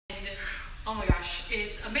Oh my gosh,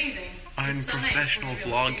 it's amazing. Unprofessional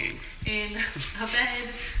vlogging. In a bed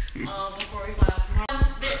before we fly out tomorrow.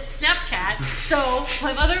 Snapchat. So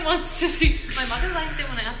my mother wants to see. My mother likes it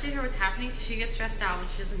when I update her what's happening. She gets stressed out when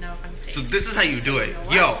she doesn't know if I'm safe. So this is how you do it.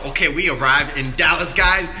 Yo, okay, we arrived in Dallas,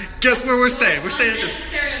 guys. Guess where we're staying? We're staying at this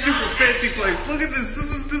super fancy place. Look at this.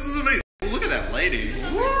 This is amazing. Look at that lady.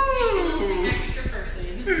 Woo! Extra person.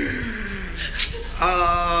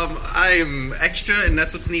 I'm extra, and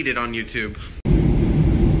that's what's needed on YouTube.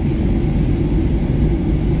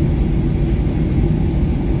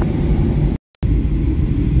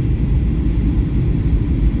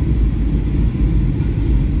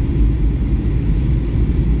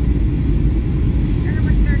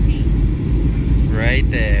 Right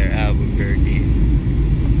there, Albuquerque.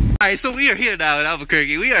 Alright, so we are here now in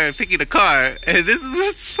Albuquerque. We are picking a car, and this is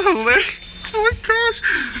what's hilarious. Oh my gosh.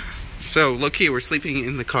 So, low key, we're sleeping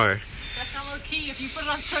in the car. That's not low key if you put it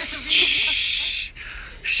on social media. Shh.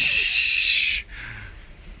 Shh.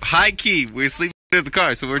 High key, we're sleeping in the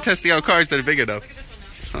car, so we're testing out cars that are big enough. Look at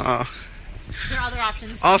this one now. There are other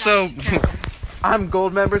options. Also, I'm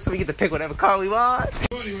gold member, so we get to pick whatever car we want.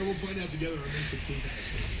 Anyway, we'll find out together on May 16th.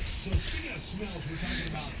 So speaking of smells, we're talking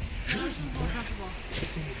about.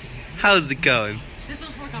 How's it going? This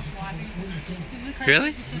one's more comfortable, I think.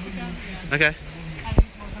 Really? Okay.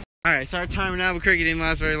 Alright, so our time in Albuquerque didn't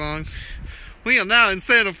last very long. We are now in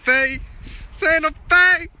Santa Fe. Santa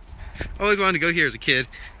Fe! Always wanted to go here as a kid.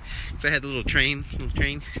 Because I had the little train.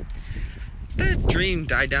 That dream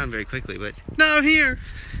died down very quickly, but now I'm here.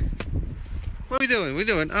 What are we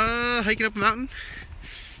doing? Hiking up a mountain?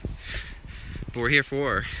 But we're here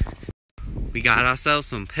for. We got ourselves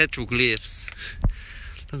some petroglyphs.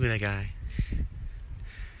 Look at that guy.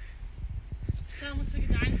 That looks like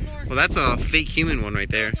a dinosaur. Well, that's a fake human one right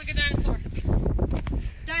there. Looks like a dinosaur.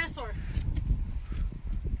 Dinosaur.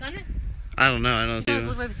 Done it? I don't know. I don't It see.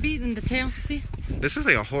 looks like the feet and the tail. See? This looks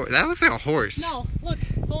like a horse. That looks like a horse. No, look.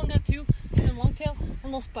 It's only got two. And long tail and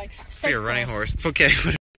little spikes. It's like a running horse. Okay.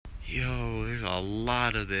 Yo, there's a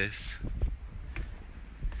lot of this.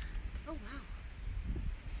 Oh, wow.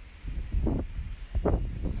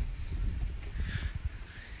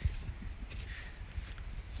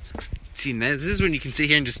 See, this is when you can sit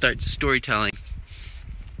here and just start storytelling.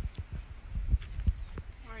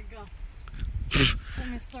 Alright, go. Tell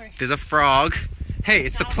me a story. There's a frog. Hey,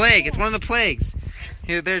 it's the plague. It's one of the plagues.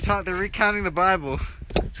 Here, they're recounting the Bible.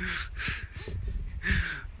 Beautiful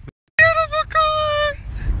car.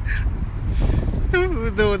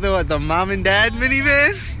 The mom and dad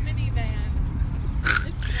minivan.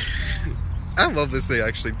 It's I love this thing,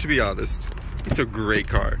 actually. To be honest, it's a great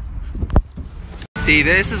car. See,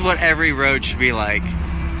 this is what every road should be like.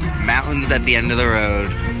 Mountains at the end of the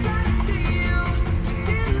road.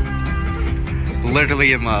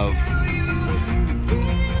 Literally in love.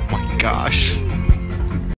 Oh my gosh.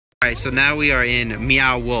 Alright, so now we are in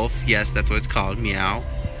Meow Wolf. Yes, that's what it's called. Meow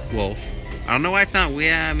Wolf. I don't know why it's not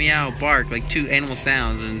meow, meow, bark, like two animal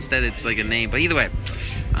sounds, and instead it's like a name. But either way,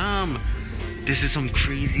 this is some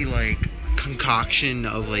crazy, like, concoction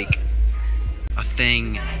of, like, a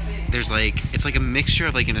thing. There's like, it's like a mixture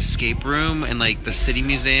of like an escape room and like the City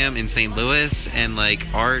Museum in St. Louis and like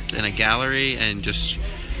art and a gallery and just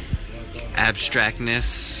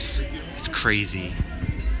abstractness. It's crazy.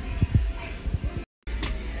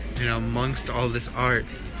 You know, amongst all this art,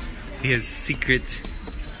 he has secret.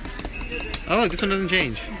 Oh, look, this one doesn't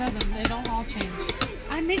change. It doesn't. They don't all change.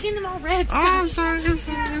 I'm making them all red. Oh, I'm sorry.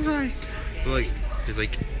 Look, there's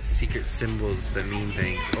like secret symbols that mean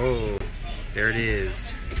things. Oh, there it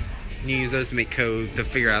is. You use those to make code to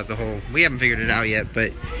figure out the whole. We haven't figured it out yet,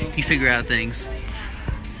 but you figure out things.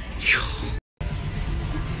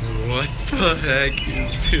 What the heck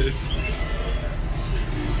is this?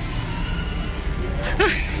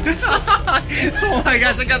 Oh my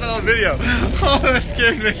gosh, I got that on video. Oh, that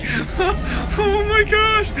scared me. Oh my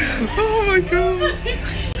gosh. Oh my god.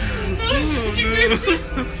 That was such a weird thing.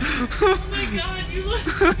 Oh my god, you look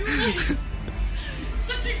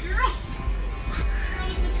such a girl.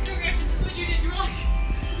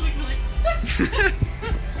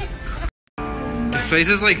 This place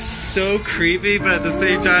is like so creepy, but at the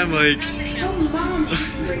same time, like.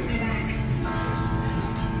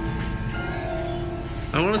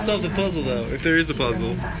 I want to solve the puzzle though, if there is a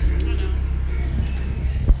puzzle.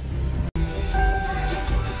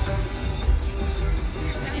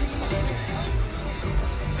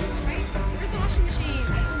 Where's the washing machine?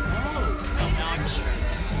 Oh, now I'm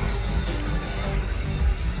stressed.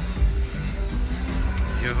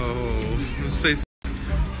 Yo, this place.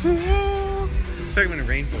 It's like I'm in a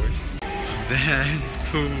rainforest. That's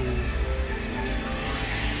cool.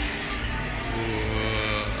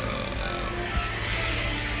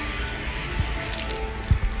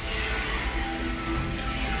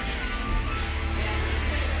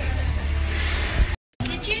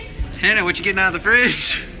 Hannah, what you getting out of the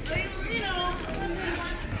fridge? You know,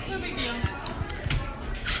 no big deal.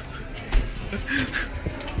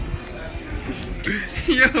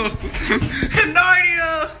 Yo,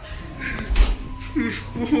 Narnia!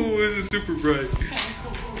 Oh, this is super bright.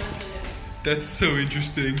 That's so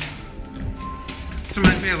interesting. This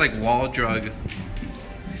reminds me of like Wall Drug.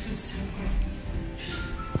 This is so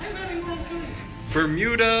cool. I'm having fun doing it.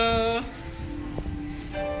 Bermuda!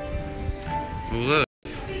 Look.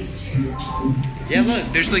 Yeah, look,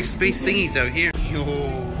 there's like space thingies out here. Yo,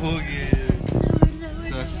 look at it.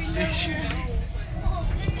 Suspicious.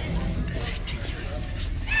 That's ridiculous.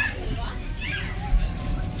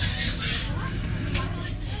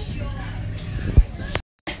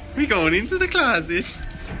 We're going into the closet.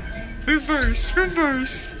 Reverse,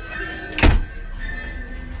 reverse.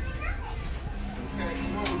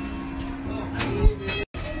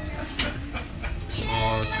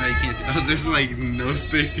 Oh, somebody can't see. Oh, there's like no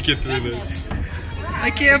space to get through this. I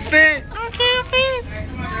can't fit. I can't fit.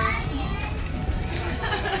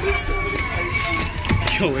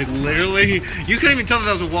 Yo, it literally. You couldn't even tell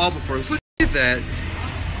that was a wall before. Look at that.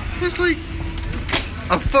 There's like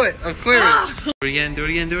a foot of clearance. Do it again. Do it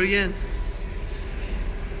again. Do it again.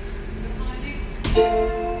 This one, I think.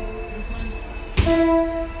 This one.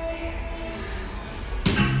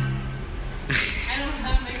 I don't know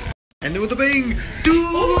how to make it. And do it with a bang. Do.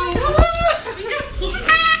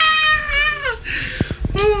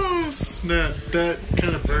 Oh snap! That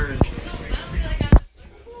kind of burned.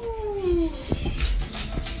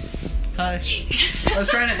 Hi. I was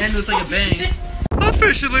trying to end with like a bang.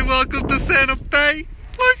 Officially welcome to Santa Fe.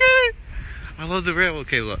 Look at it. I love the rail.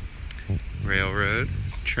 Okay, look. Railroad,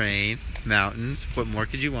 train, mountains. What more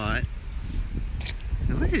could you want?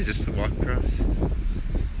 And look at it, just walk across.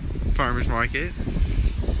 Farmer's market.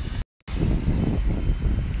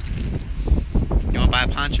 You want to buy a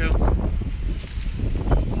poncho?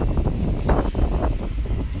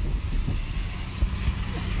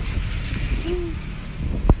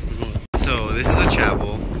 So this is a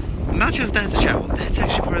chapel. Not just that's a chapel. That's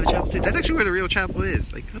actually part of the chapel too. That's actually where the real chapel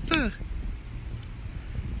is. Like what the?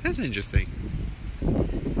 That's interesting.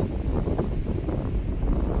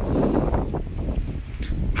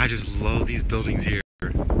 I just love these buildings here.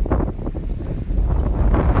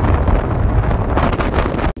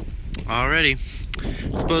 Alrighty.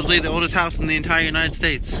 Supposedly the oldest house in the entire United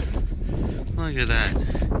States. Look at that.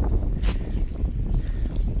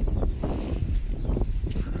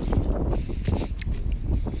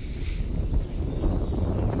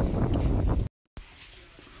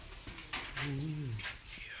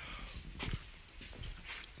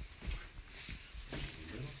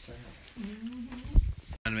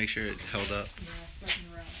 Trying to make sure it held up.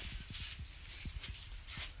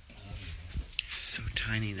 So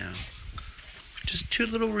tiny now. Just 2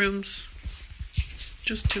 little rooms.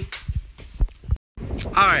 Just 2.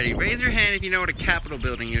 Alrighty, raise your hand if you know what a Capitol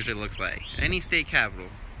building usually looks like. Any state capitol.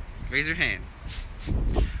 Raise your hand.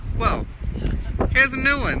 Well, here's a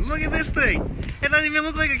new one. Look at this thing. It doesn't even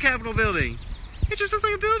look like a Capitol building. It just looks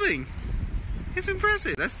like a building. It's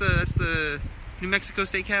impressive. That's the New Mexico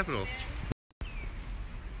State Capitol.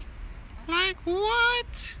 Like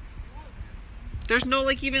what? There's no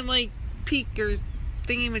like even like peak or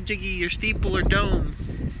thingy-majiggy or steeple or dome.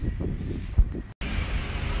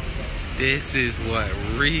 This is what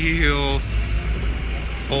real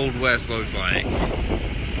Old West looks like.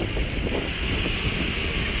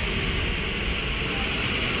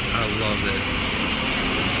 I love this.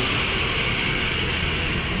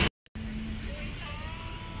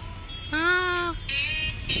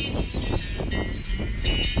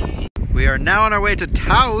 We are now on our way to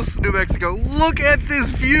Taos, New Mexico. Look at this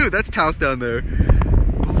view. That's Taos down there.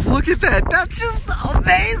 Look at that. That's just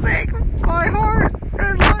amazing. My heart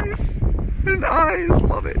and life and eyes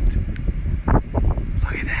love it.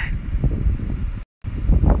 Look at that.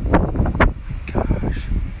 Gosh.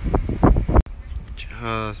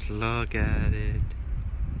 Just look at it.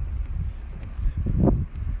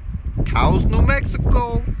 Taos, New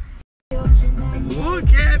Mexico. Look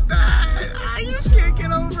at that. I just can't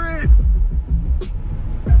get over it.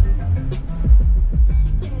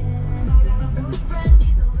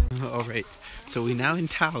 Alright, so we now in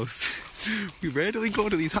Taos. We randomly go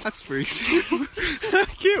to these hot springs. I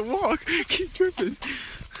can't walk. Keep tripping.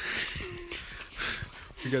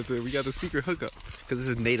 We got the secret hookup because this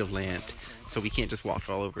is native land, so we can't just walk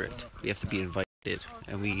all over it. We have to be invited,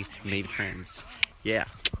 and we made friends. Yeah,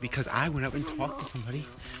 because I went up and talked to somebody.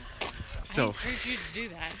 So. I encourage you to do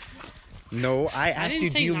that. No, I asked you,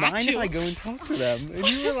 do you mind if I go and talk to them? And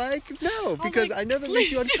you were like, no, because I know that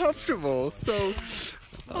makes you uncomfortable. So,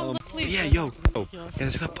 Please. Yeah, yo. Oh, yeah,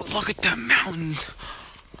 but look at the mountains.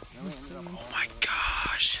 Oh my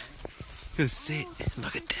gosh. Gonna sit.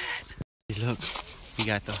 Look at that. Hey, look, we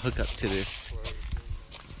got the hookup to this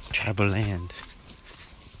tribal land.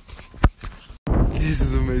 This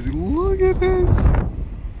is amazing. Look at this.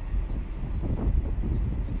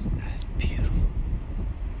 That's beautiful.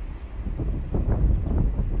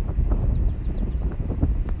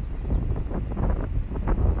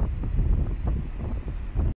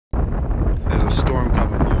 There's a storm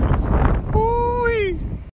coming. Woo-wee.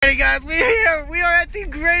 Hey guys, we're here. We are at the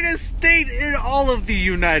greatest state in all of the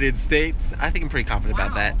United States. I think I'm pretty confident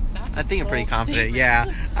about that. I think I'm pretty confident. Yeah,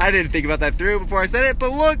 I didn't think about that through before I said it,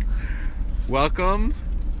 but look. Welcome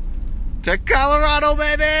to Colorado,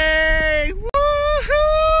 baby! Woohoo!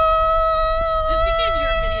 This became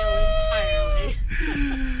your video entirely.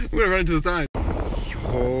 I'm gonna run into the sign.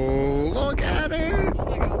 Yo, look at it! Oh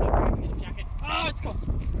my god, I'm gonna get a jacket. Oh, it's cold.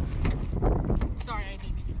 Sorry, I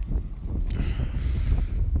didn't mean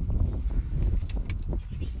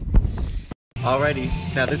to. Alrighty,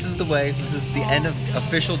 now this is the way. This is the end of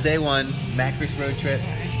official day one, Macris road trip.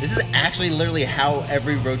 This is actually literally how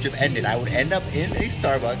every road trip ended. I would end up in a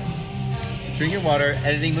Starbucks, drinking water,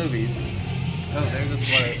 editing movies. Oh,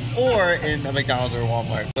 there's a water. Or in a McDonald's or a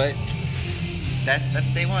Walmart. But that's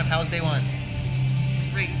day one. How was day one?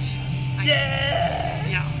 Great. Yeah!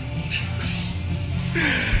 Yeah.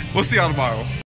 We'll see y'all tomorrow.